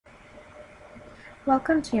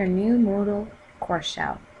Welcome to your new Moodle course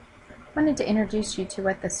shell. I wanted to introduce you to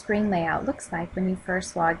what the screen layout looks like when you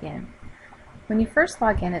first log in. When you first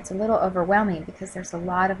log in, it's a little overwhelming because there's a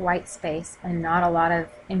lot of white space and not a lot of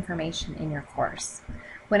information in your course.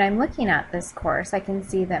 When I'm looking at this course, I can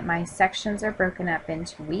see that my sections are broken up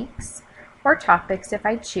into weeks or topics if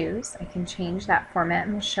I choose. I can change that format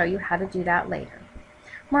and we'll show you how to do that later.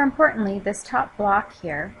 More importantly, this top block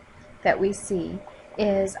here that we see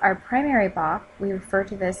is our primary block. We refer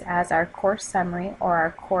to this as our course summary or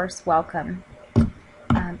our course welcome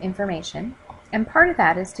information. And part of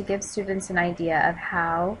that is to give students an idea of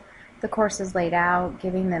how the course is laid out,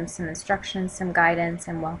 giving them some instructions, some guidance,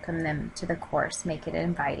 and welcome them to the course, make it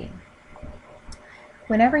inviting.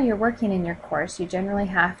 Whenever you're working in your course, you generally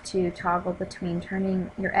have to toggle between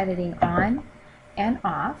turning your editing on and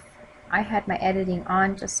off. I had my editing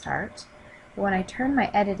on to start. When I turn my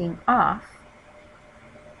editing off,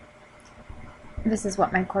 this is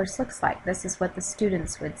what my course looks like. This is what the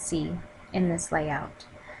students would see in this layout.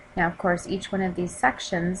 Now, of course, each one of these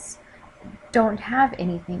sections don't have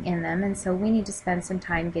anything in them, and so we need to spend some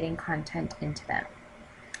time getting content into them.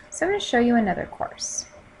 So I'm going to show you another course.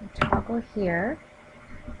 Toggle here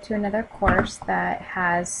to another course that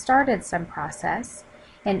has started some process.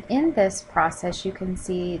 And in this process, you can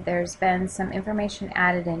see there's been some information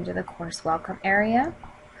added into the course welcome area.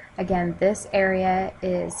 Again, this area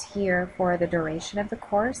is here for the duration of the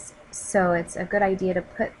course, so it's a good idea to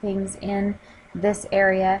put things in this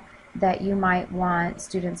area that you might want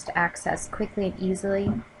students to access quickly and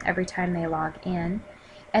easily every time they log in.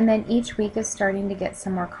 And then each week is starting to get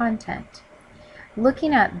some more content.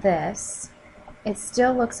 Looking at this, it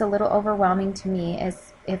still looks a little overwhelming to me.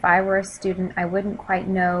 As if I were a student, I wouldn't quite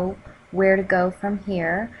know where to go from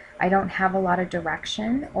here. I don't have a lot of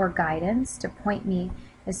direction or guidance to point me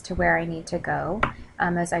as to where I need to go.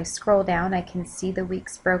 As I scroll down, I can see the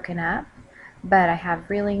weeks broken up, but I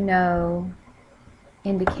have really no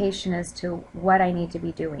indication as to what I need to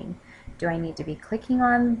be doing. Do I need to be clicking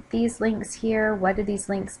on these links here? What do these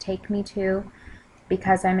links take me to?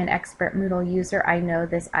 Because I'm an expert Moodle user, I know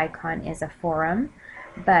this icon is a forum,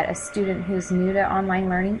 but a student who's new to online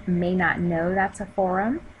learning may not know that's a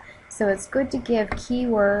forum. So it's good to give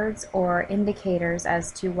keywords or indicators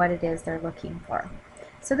as to what it is they're looking for.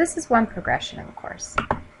 So this is one progression of a course.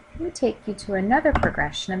 Let me take you to another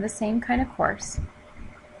progression of the same kind of course.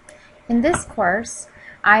 In this course,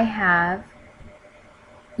 I have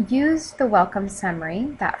used the welcome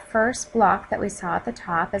summary, that first block that we saw at the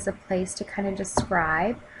top, as a place to kind of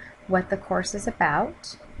describe what the course is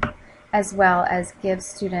about, as well as give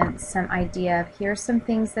students some idea of here's some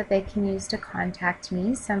things that they can use to contact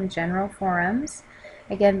me, some general forums.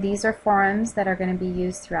 Again, these are forums that are going to be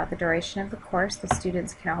used throughout the duration of the course. The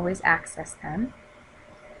students can always access them.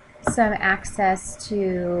 Some access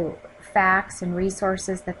to facts and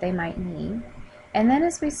resources that they might need. And then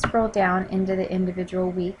as we scroll down into the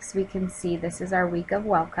individual weeks, we can see this is our week of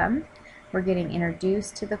welcome. We're getting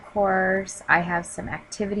introduced to the course. I have some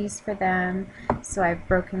activities for them, so I've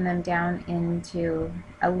broken them down into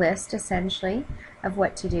a list essentially of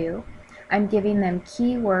what to do. I'm giving them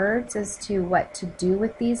keywords as to what to do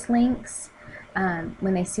with these links.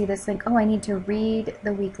 When they see this link, oh, I need to read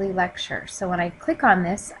the weekly lecture. So when I click on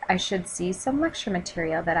this, I should see some lecture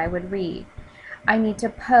material that I would read. I need to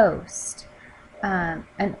post an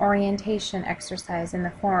orientation exercise in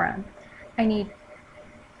the forum. I need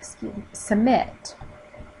submit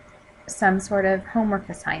some sort of homework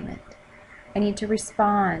assignment. I need to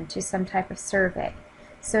respond to some type of survey.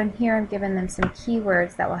 So in here I'm giving them some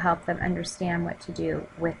keywords that will help them understand what to do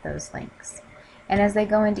with those links. And as they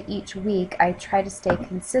go into each week, I try to stay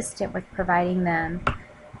consistent with providing them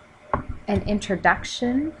an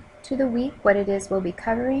introduction to the week, what it is we'll be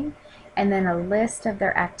covering, and then a list of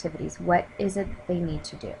their activities. What is it they need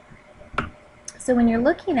to do? So when you're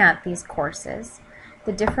looking at these courses,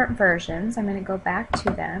 the different versions, I'm going to go back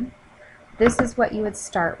to them. This is what you would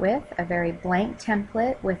start with, a very blank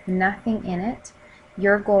template with nothing in it.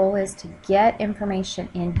 Your goal is to get information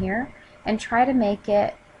in here and try to make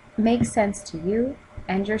it make sense to you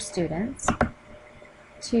and your students,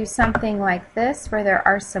 to something like this where there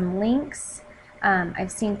are some links.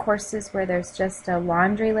 I've seen courses where there's just a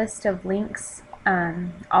laundry list of links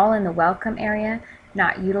all in the welcome area,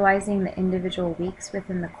 not utilizing the individual weeks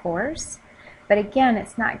within the course. But again,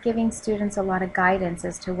 it's not giving students a lot of guidance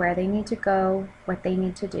as to where they need to go, what they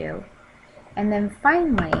need to do. And then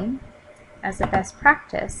finally, as a best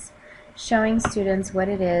practice, showing students what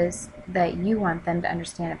it is that you want them to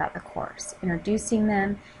understand about the course, introducing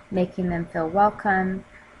them, making them feel welcome,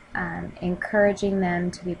 encouraging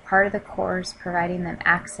them to be part of the course, providing them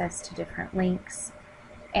access to different links,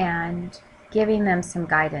 and giving them some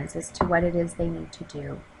guidance as to what it is they need to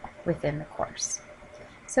do within the course.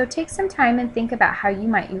 So take some time and think about how you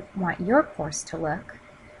might want your course to look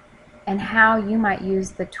and how you might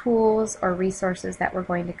use the tools or resources that we're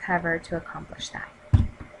going to cover to accomplish that.